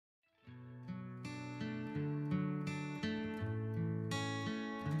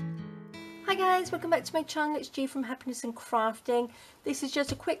Hi guys, welcome back to my channel. It's G from Happiness and Crafting. This is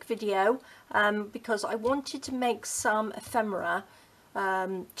just a quick video because I wanted to make some ephemera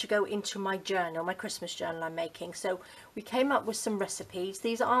to go into my journal, my Christmas journal I'm making. So we came up with some recipes.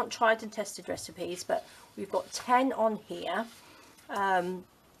 These aren't tried and tested recipes, but we've got 10 on here.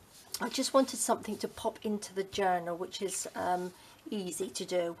 I just wanted something to pop into the journal, which is easy to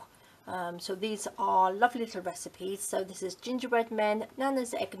do. So these are lovely little recipes. So this is gingerbread men,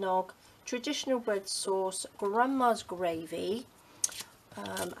 Nana's eggnog, traditional bread sauce, grandma's gravy,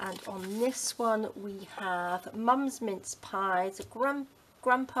 and on this one we have mum's mince pies,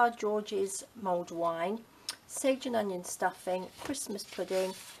 grandpa George's mulled wine, sage and onion stuffing, Christmas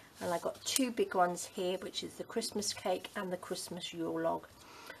pudding, and I got two big ones here, which is the Christmas cake and the Christmas Yule log.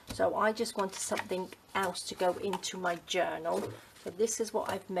 So I just wanted something else to go into my journal. So this is what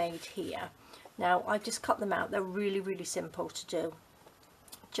I've made here. Now I just cut them out. They're really simple to do.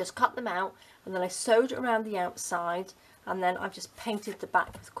 Just cut them out, and then I sewed around the outside, and then I've just painted the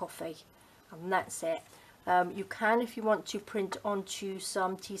back with coffee, and that's it. You can, if you want to, print onto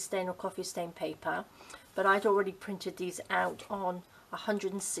some tea stain or coffee stain paper, but I'd already printed these out on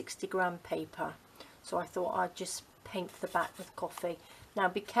 160 gram paper, so I thought I'd just paint the back with coffee. Now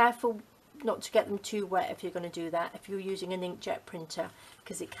be careful not to get them too wet if you're going to do that, if you're using an inkjet printer,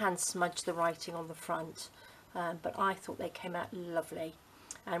 because it can smudge the writing on the front. But I thought they came out lovely,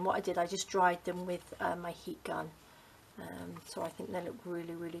 and what I did, I just dried them with my heat gun. So I think they look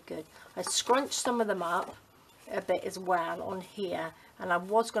really good. I scrunched some of them up a bit as well on here, and I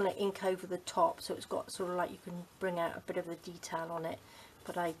was going to ink over the top, so it's got sort of like you can bring out a bit of the detail on it,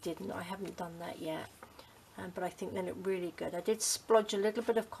 but I didn't. I haven't done that yet. But I think they look really good. I did splodge a little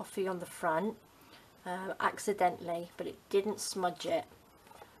bit of coffee on the front accidentally, but it didn't smudge it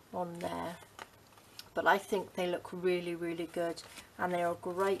on there. But I think they look really good, and they're a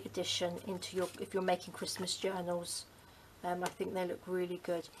great addition into your, if you're making Christmas journals. I think they look really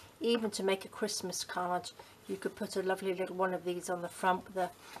good. Even to make a Christmas card, you could put a lovely little one of these on the front with a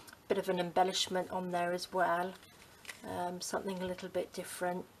bit of an embellishment on there as well. Something a little bit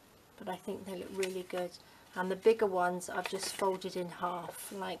different, but I think they look really good. And the bigger ones I've just folded in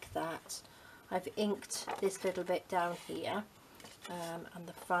half like that. I've inked this little bit down here and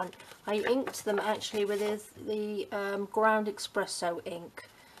the front. I inked them actually with the ground espresso ink,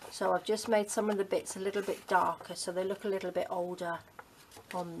 so I've just made some of the bits a little bit darker so they look a little bit older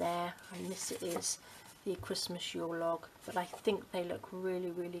on there. And this is the Christmas Yule log, but I think they look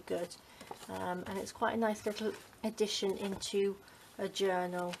really good, and it's quite a nice little addition into a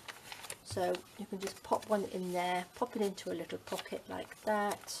journal. So you can just pop one in there, pop it into a little pocket like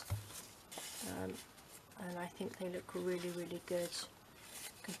that, and I think they look really good.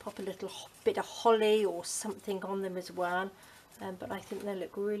 You can pop a little bit of holly or something on them as well, but I think they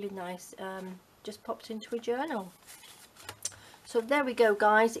look really nice, just popped into a journal. So there we go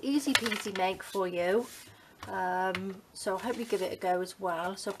guys, easy peasy make for you. So I hope you give it a go as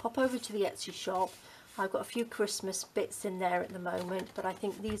well. So pop over to the Etsy shop. I've got a few Christmas bits in there at the moment, but I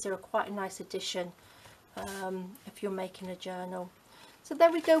think these are quite a nice addition if you're making a journal. So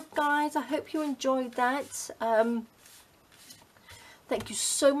there we go guys, I hope you enjoyed that. Thank you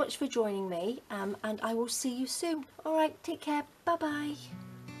so much for joining me, and I will see you soon. Alright, take care, bye bye.